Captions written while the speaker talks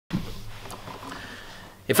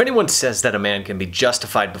If anyone says that a man can be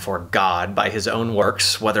justified before God by his own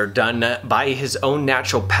works, whether done by his own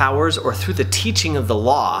natural powers or through the teaching of the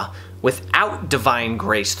law, without divine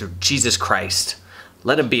grace through Jesus Christ,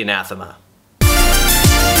 let him be anathema.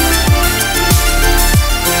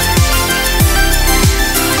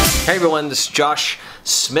 Hey everyone, this is Josh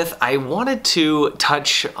Smith. I wanted to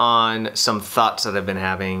touch on some thoughts that I've been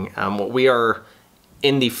having. We are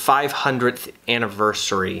in the 500th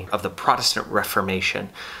anniversary of the Protestant Reformation.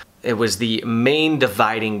 It was the main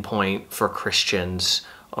dividing point for Christians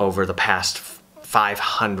over the past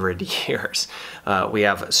 500 years. We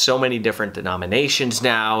have so many different denominations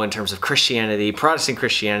now in terms of Christianity: Protestant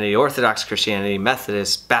Christianity, Orthodox Christianity,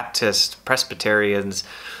 Methodist, Baptist, Presbyterians,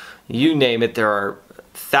 you name it. There are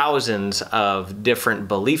thousands of different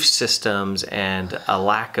belief systems and a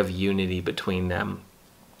lack of unity between them.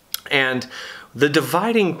 And the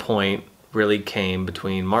dividing point really came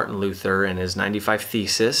between Martin Luther and his 95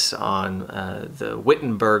 Thesis on the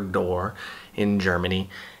Whittenberg Door in Germany.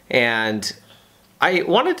 And I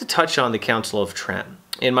wanted to touch on the Council of Trent.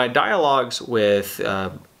 In my dialogues with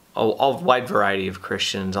a wide variety of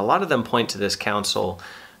Christians, a lot of them point to this council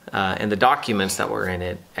and the documents that were in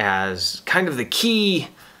it as kind of the key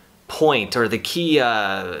point, or the key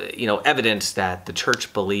evidence that the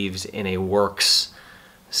church believes in a works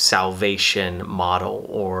salvation model,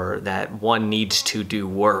 or that one needs to do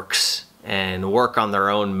works and work on their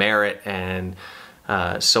own merit and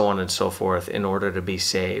so on and so forth in order to be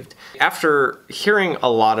saved. After hearing a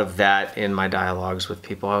lot of that in my dialogues with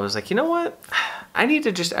people, I was like, you know what? I need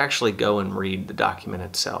to just actually go and read the document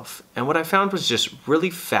itself. And what I found was just really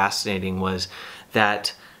fascinating was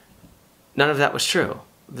that none of that was true.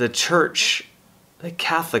 The church, the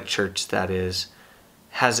Catholic Church that is,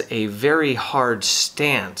 has a very hard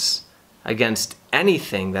stance against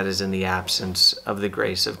anything that is in the absence of the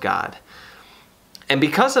grace of God. And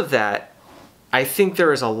because of that, I think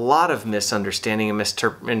there is a lot of misunderstanding and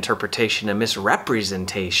misinterpretation and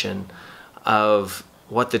misrepresentation of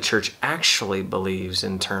what the church actually believes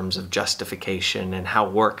in terms of justification and how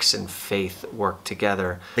works and faith work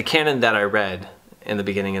together. The canon that I read in the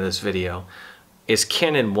beginning of this video is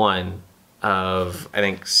Canon 1 of, I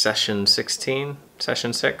think, Session 16?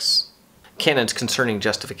 Session 6? Canons concerning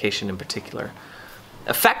justification in particular.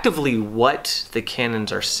 Effectively, what the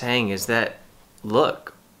canons are saying is that,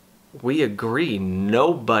 look, we agree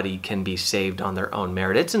nobody can be saved on their own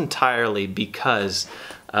merit. It's entirely because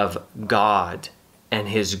of God and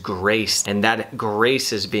His grace, and that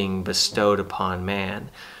grace is being bestowed upon man.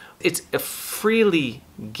 It's a freely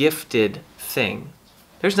gifted thing.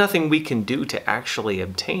 There's nothing we can do to actually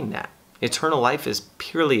obtain that. Eternal life is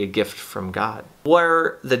purely a gift from God.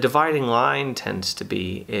 Where the dividing line tends to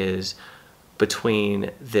be is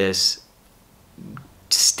between this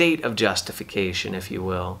state of justification, if you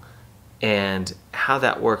will, and how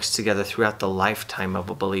that works together throughout the lifetime of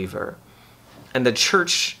a believer. And the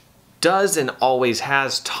church does and always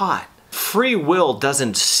has taught free will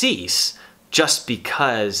doesn't cease just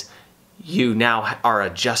because you now are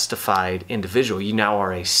a justified individual. You now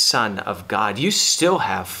are a son of God. You still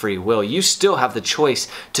have free will. You still have the choice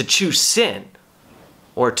to choose sin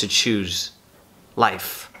or to choose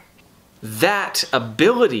life. That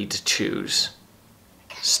ability to choose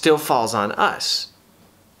still falls on us.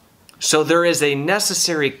 So there is a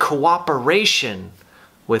necessary cooperation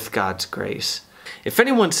with God's grace. If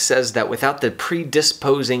anyone says that without the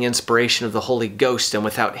predisposing inspiration of the Holy Ghost and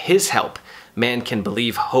without His help, man can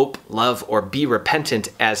believe, hope, love, or be repentant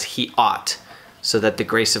as he ought, so that the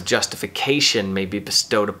grace of justification may be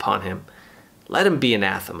bestowed upon him, let him be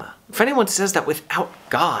anathema. If anyone says that without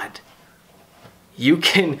God, you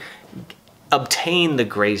can obtain the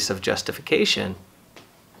grace of justification,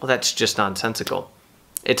 well, that's just nonsensical.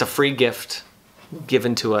 It's a free gift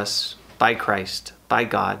given to us by Christ, by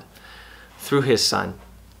God, through His Son,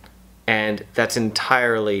 and that's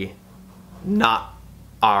entirely not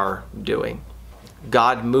our doing.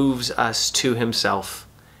 God moves us to Himself,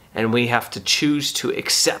 and we have to choose to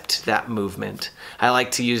accept that movement. I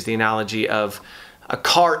like to use the analogy of a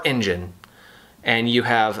car engine, and you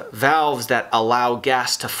have valves that allow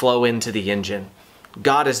gas to flow into the engine.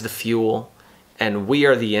 God is the fuel, and we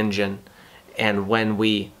are the engine, and when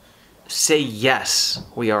we say yes,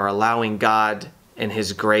 we are allowing God and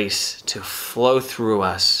His grace to flow through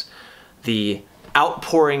us. The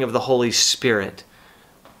outpouring of the Holy Spirit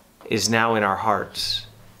is now in our hearts.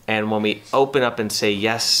 And when we open up and say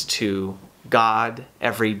yes to God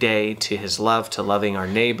every day, to His love, to loving our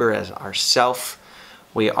neighbor as ourself,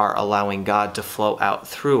 we are allowing God to flow out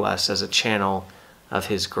through us as a channel of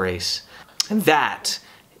His grace. And that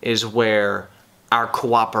is where our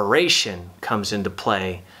cooperation comes into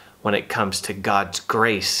play when it comes to God's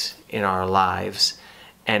grace in our lives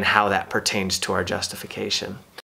and how that pertains to our justification.